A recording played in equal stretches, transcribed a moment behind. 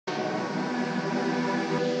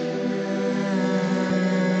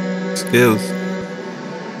SKILLZ.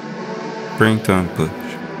 Springtime push.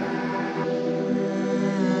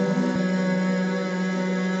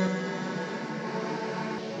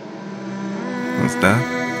 What's that?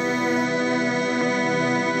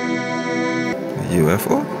 A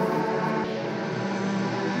UFO?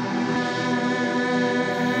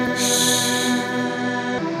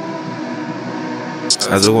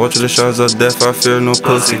 As I walk through the shadows of death, I fear no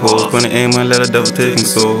pussy holes. When I aim and let the devil take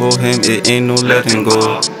control. Hold him, it ain't no letting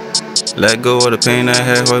go. Let go of the pain I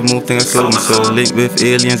had, how I move things slow my soul. Linked with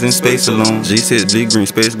aliens in space alone. G6, big green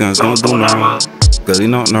space guns, don't do normal. Cause they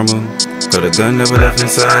not normal. Cause the gun never left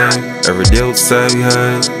inside. Every day outside we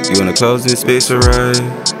hide. You in the clouds in space arrive.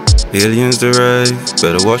 Aliens arrive.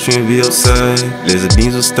 Better watch when we outside. Laser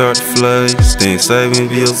beams will start to fly. Stay inside when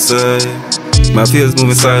we outside. My fears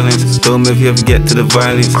moving silence. Told me if you ever get to the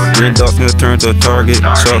violence. Green dots gonna turn to a target.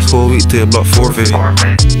 Shots whole week till block forfeit.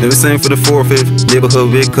 Never sang for the forfeit.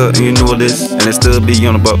 Neighborhood big cut and you know this. And it still be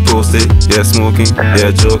on about posted. Yeah, smoking,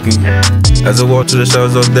 yeah, joking. As I walk through the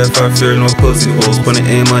shadows of death, I fear no pussy holes. When I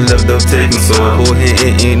aim, I left up taking soul. Hold hand,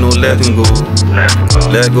 it ain't no letting go.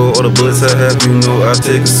 Let go all the bullets I have, you know I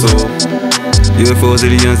take a soul. UFOs,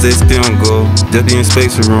 aliens, they still on go. Just be in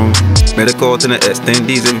space room. Made a call to the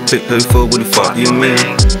extendees, every click, every fuck, what the fuck you mean?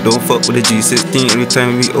 Don't fuck with the G16, every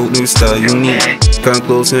time we open new style unique. Come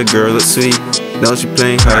close and the girl look sweet. Now she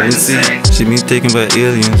playing hide and seek. She been taken by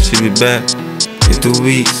aliens, she be back in 2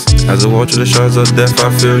 weeks. As I walk through the shadows of death,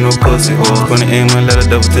 I fear no pussy holes. When I aim and let the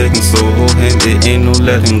devil take control. Hold him, it ain't no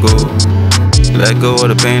letting go. Let go of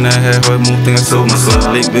the pain I had, how I move things I sold my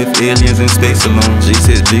soul. Linked with aliens in space alone.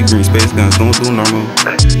 G6, big green space guns, don't do normal.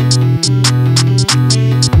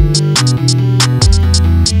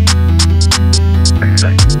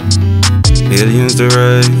 Aliens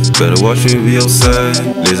arrive, better watch when we outside.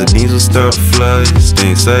 Laser beams will start to fly,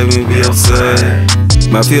 stay inside when we outside.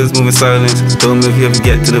 My fears moving silence, told me if you ever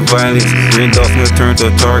get to the violence. Green dots gonna turn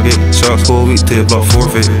to a target, shots whole week till block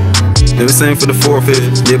forfeit. Never sang for the forfeit,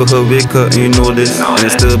 neighborhood big cut and you know this. And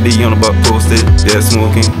it still be on about posted, yeah,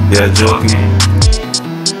 smoking, yeah, joking.